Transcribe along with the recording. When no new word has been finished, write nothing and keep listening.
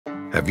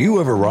Have you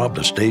ever robbed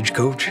a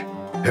stagecoach,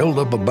 held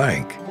up a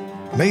bank,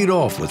 made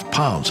off with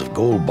pounds of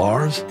gold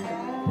bars?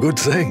 Good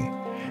thing.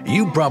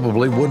 You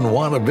probably wouldn't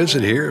want to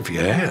visit here if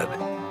you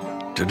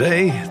had.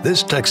 Today,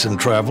 this Texan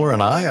traveler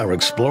and I are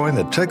exploring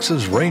the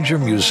Texas Ranger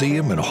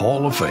Museum and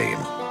Hall of Fame.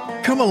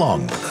 Come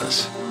along with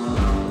us.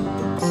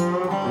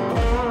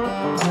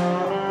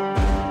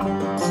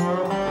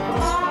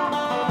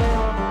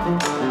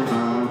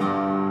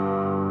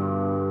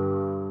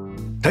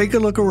 Take a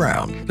look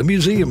around. The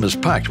museum is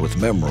packed with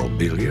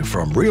memorabilia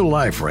from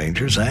real-life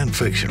Rangers and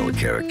fictional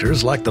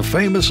characters like the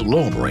famous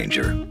Lone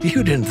Ranger.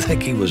 You didn't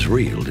think he was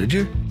real, did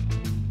you?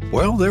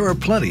 Well, there are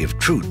plenty of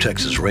true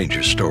Texas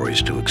Ranger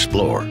stories to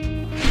explore.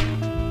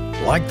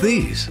 Like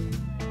these.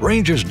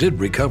 Rangers did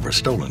recover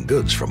stolen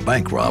goods from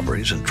bank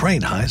robberies and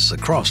train heists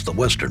across the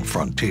western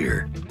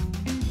frontier.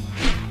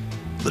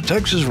 The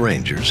Texas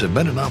Rangers have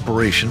been in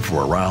operation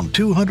for around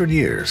 200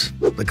 years.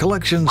 The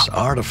collection's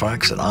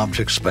artifacts and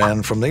objects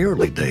span from the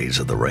early days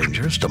of the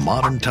Rangers to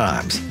modern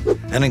times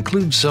and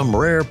include some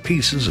rare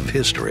pieces of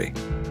history.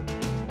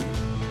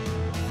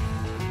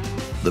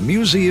 The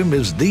museum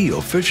is the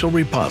official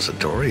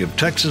repository of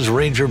Texas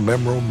Ranger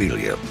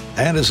memorabilia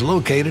and is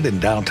located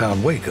in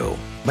downtown Waco,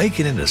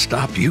 making it a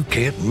stop you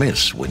can't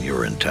miss when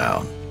you're in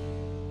town.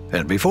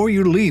 And before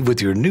you leave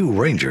with your new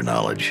Ranger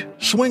knowledge,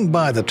 swing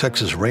by the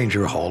Texas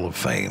Ranger Hall of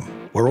Fame,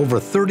 where over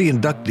 30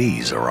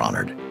 inductees are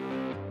honored.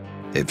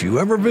 If you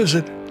ever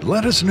visit,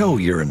 let us know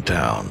you're in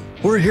town.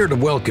 We're here to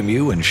welcome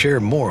you and share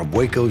more of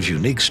Waco's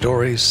unique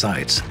stories,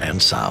 sights,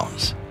 and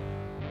sounds.